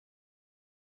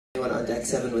On deck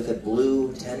 7 with a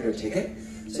blue tender ticket.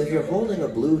 So if you're holding a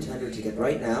blue tender ticket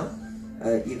right now,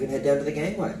 you can head down to the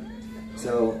gangway.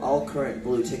 So all current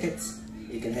blue tickets,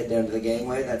 you can head down to the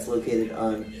gangway. That's located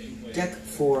on deck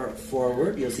 4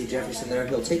 forward. You'll see Jefferson there.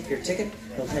 He'll take your ticket.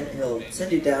 He'll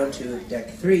send you down to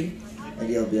deck 3, and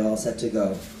you'll be all set to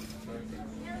go.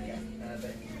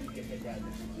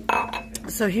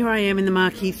 So here I am in the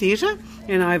Marquee Theatre,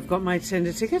 and I've got my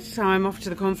tender ticket, so I'm off to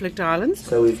the Conflict Islands.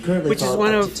 So we've currently called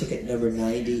up to ticket number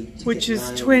 90. Which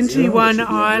is 21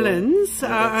 islands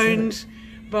owned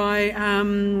by,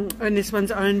 and this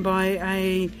one's owned by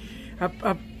a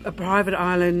private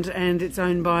island, and it's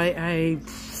owned by a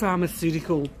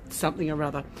pharmaceutical something or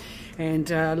other. And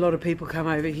a lot of people come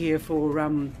over here for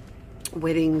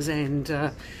weddings, and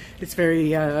it's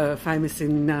very famous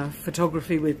in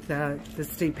photography with the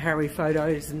Steve Harry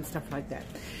photos and stuff like that.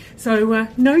 So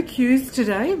no queues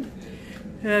today.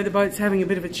 The boat's having a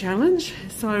bit of a challenge,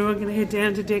 so I'm going to head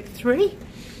down to deck 3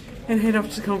 and head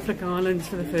off to Conflict Islands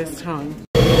for the first time.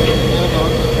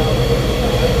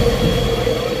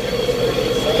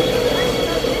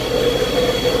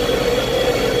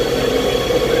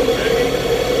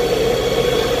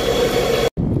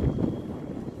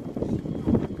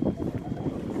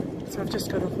 I've just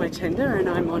got off my tender and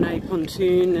I'm on a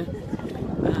pontoon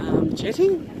jetty,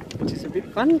 which is a bit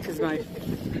fun because I'm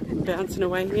bouncing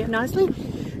away here nicely.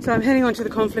 So I'm heading on to the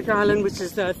Conflict Island, which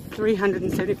is a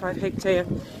 375 hectare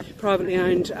privately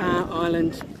owned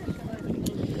island.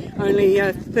 Only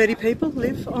 30 people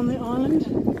live on the island,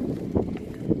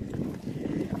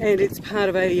 and it's part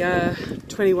of a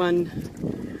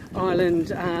 21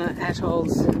 island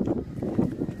atolls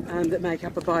that make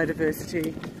up a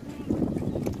biodiversity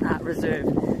reserve.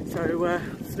 So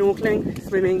snorkeling,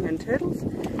 swimming and turtles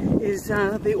is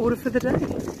the order for the day.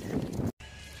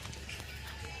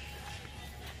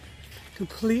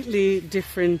 Completely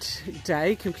different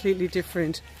day, completely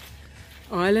different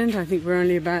island. I think we're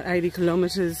only about 80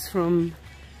 kilometres from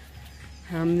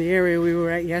the area we were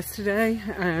at yesterday.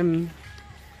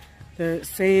 The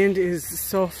sand is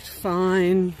soft,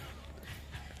 fine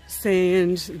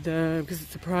sand, because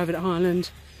it's a private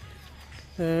island.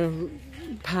 The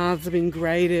paths have been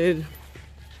graded.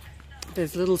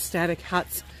 There's little static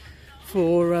huts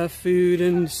for food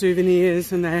and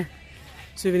souvenirs, and their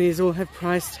souvenirs all have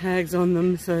price tags on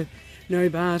them, so no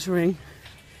bartering.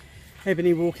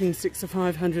 Ebony walking sticks are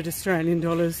 500 Australian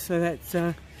dollars, so that's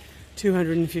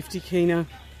 250 kina.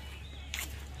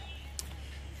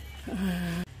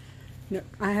 No,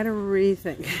 I had a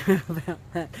rethink about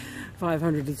that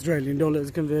 500 Australian dollars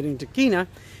converting to kina,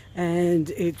 and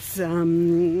it's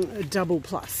double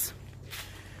plus.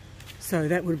 So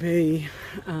that would be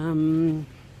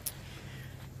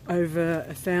over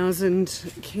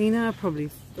 1,000 kina, probably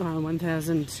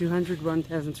 1,200,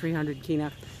 1,300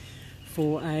 kina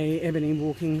for a ebony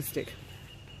walking stick.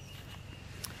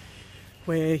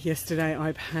 Where yesterday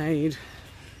I paid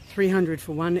 300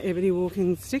 for one ebony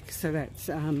walking stick, so that's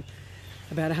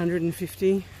about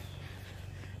 150,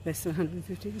 less than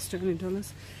 150 Australian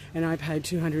dollars, and I paid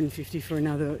 250 for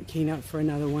another kina for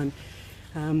another one,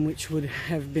 which would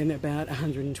have been about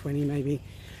 120 maybe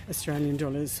Australian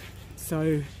dollars.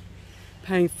 So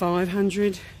paying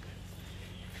 500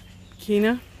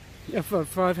 kina for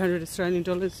 500 Australian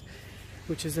dollars,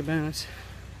 which is about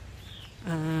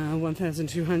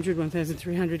 1,200,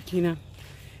 1,300 kina,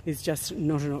 is just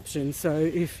not an option. So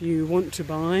if you want to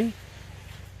buy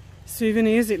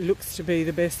souvenirs, it looks to be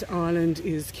the best island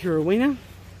is Kirawina.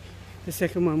 The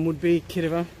second one would be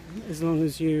Kitawa, as long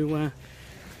as you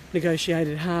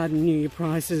negotiated hard and knew your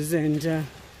prices, and you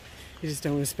just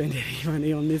don't want to spend any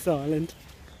money on this island.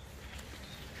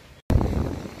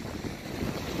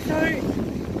 So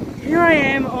here I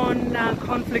am on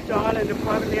Conflict Island, a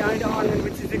privately owned island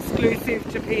which is exclusive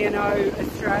to P&O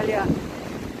Australia.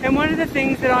 And one of the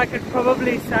things that I could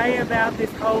probably say about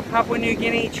this whole Papua New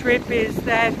Guinea trip is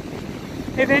that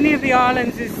if any of the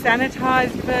islands is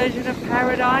sanitised version of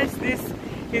paradise, this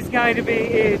is going to be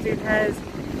it. It has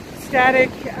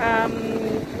static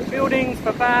buildings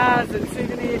for bars and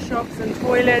souvenir shops and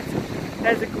toilets. It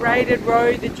has a graded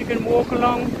road that you can walk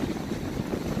along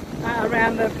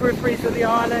around the peripheries of the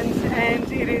island,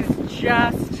 and it is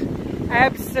just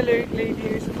absolutely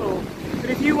beautiful. But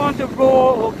if you want the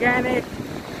raw, organic,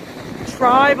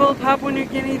 tribal Papua New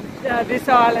Guinea, this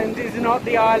island is not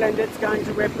the island that's going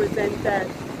to represent that.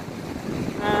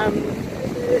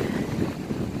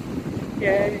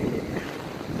 Yeah,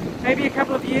 maybe a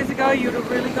couple of years ago you'd have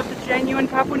really got the genuine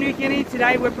Papua New Guinea.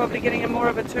 Today we're probably getting a more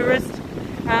of a tourist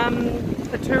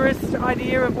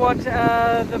idea of what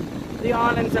the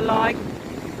islands are like.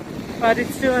 but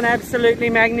it's still an absolutely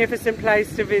magnificent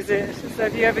place to visit. So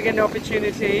if you ever get an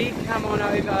opportunity, come on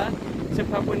over to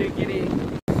Papua New Guinea.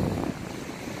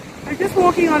 I'm just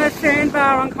walking on a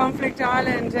sandbar on Conflict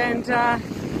Island, and I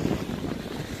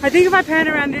think if I pan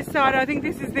around this side, I think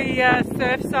this is the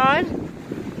surf side.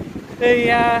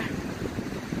 The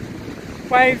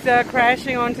waves are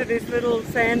crashing onto this little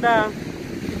sandbar.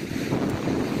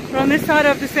 But on this side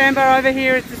of the sandbar over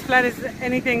here, it's as flat as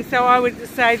anything, so I would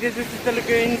say this is the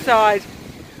lagoon side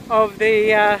of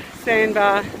the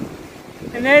sandbar.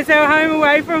 And there's our home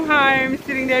away from home,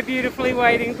 sitting there beautifully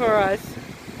waiting for us.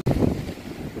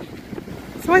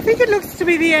 So I think it looks to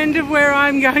be the end of where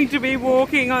I'm going to be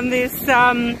walking on this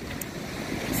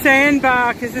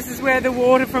sandbar, because this is where the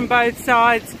water from both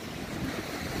sides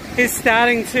is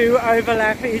starting to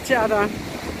overlap each other.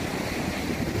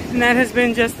 And that has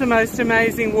been just the most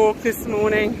amazing walk this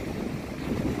morning.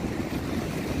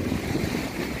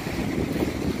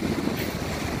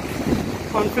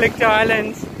 Conflict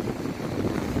Island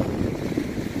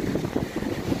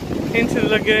into the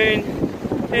lagoon.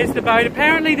 There's the boat.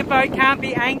 Apparently the boat can't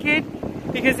be anchored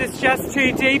because it's just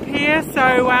too deep here,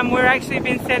 so we're actually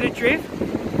been set adrift,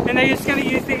 and they're just going to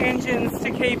use the engines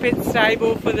to keep it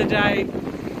stable for the day.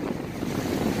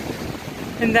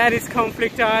 And that is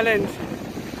Conflict Island.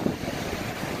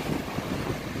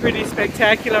 Pretty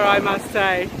spectacular, I must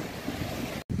say.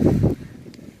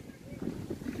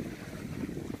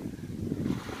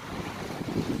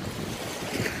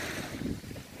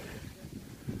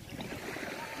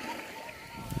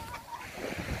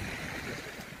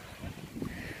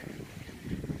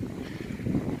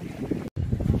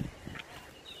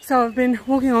 So I've been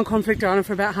walking on Conflict Island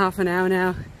for about half an hour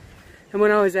now, and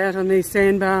when I was out on the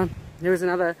sandbar, there was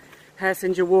another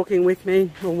passenger walking with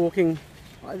me, or walking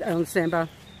on the sandbar,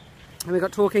 and we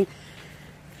got talking,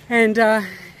 and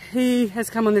he has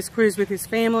come on this cruise with his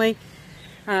family.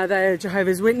 They are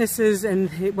Jehovah's Witnesses, and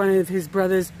one of his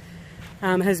brothers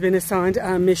has been assigned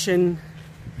a mission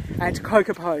at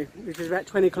Kokopo, which is about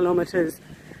 20 kilometres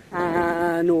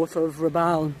north of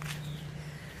Rabaul.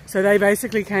 So they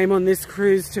basically came on this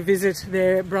cruise to visit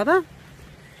their brother,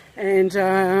 and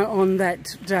on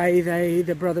that day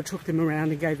the brother took them around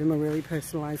and gave them a really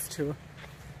personalised tour,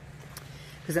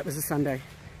 because that was a Sunday.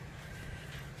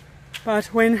 But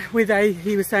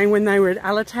he was saying when they were at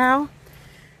Alatau,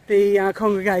 the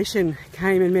congregation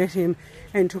came and met him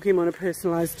and took him on a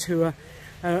personalised tour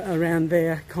around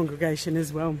their congregation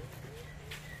as well.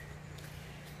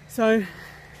 So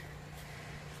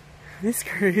this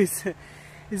cruise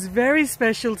is very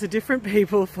special to different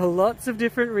people for lots of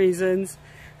different reasons,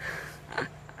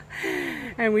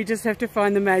 and we just have to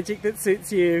find the magic that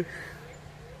suits you.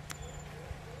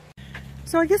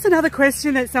 So I guess another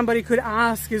question that somebody could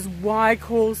ask is, why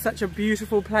call such a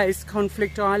beautiful place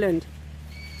Conflict Island?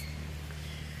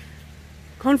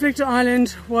 Conflict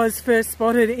Island was first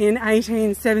spotted in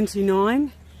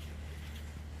 1879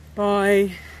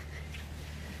 by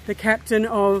the captain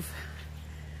of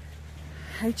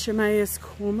HMS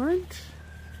Cormorant.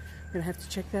 I'm going to have to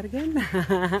check that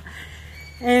again.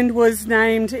 And was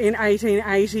named in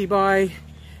 1880 by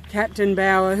Captain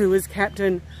Bauer, who was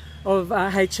captain of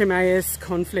HMS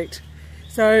Conflict.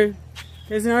 So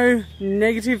there's no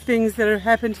negative things that have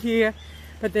happened here,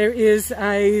 but there is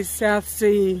a South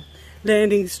Sea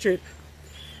landing strip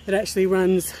that actually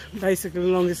runs basically the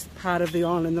longest part of the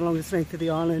island, the longest length of the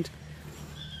island,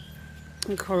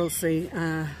 a Coral Sea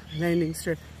landing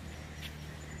strip.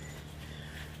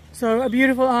 So a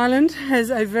beautiful island, has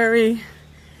a very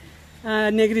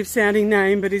negative sounding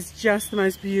name, but is just the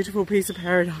most beautiful piece of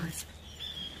paradise.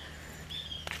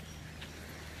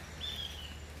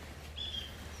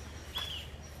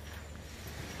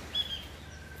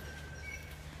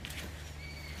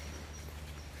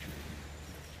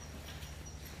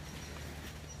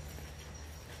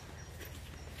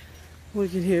 We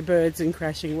can hear birds and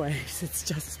crashing waves. It's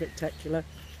just spectacular.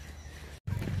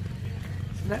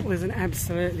 So that was an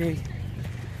absolutely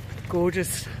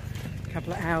gorgeous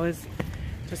couple of hours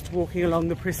just walking along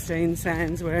the pristine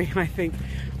sands, where I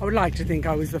would like to think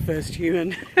I was the first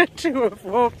human to have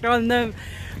walked on them,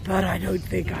 but I don't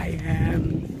think I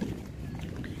am.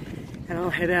 And I'll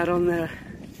head out on the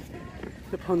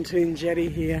pontoon jetty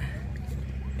here.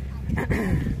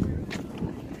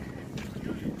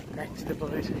 Back to the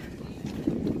boat.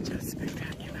 Just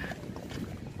spectacular.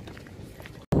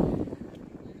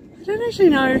 I don't actually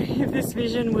know if this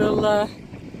vision will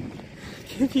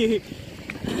give you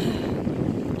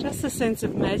just a sense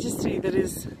of majesty that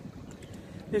is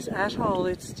this atoll.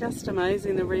 It's just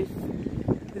amazing. The reef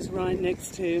is right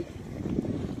next to,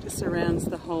 just surrounds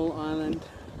the whole island.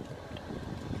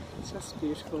 It's just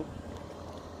beautiful.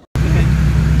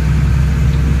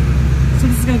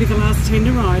 is going to be the last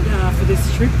tender ride for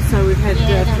this trip. So we've had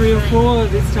 3 or 4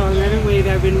 this time, haven't we?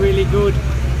 They've been really good,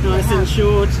 nice and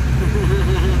short.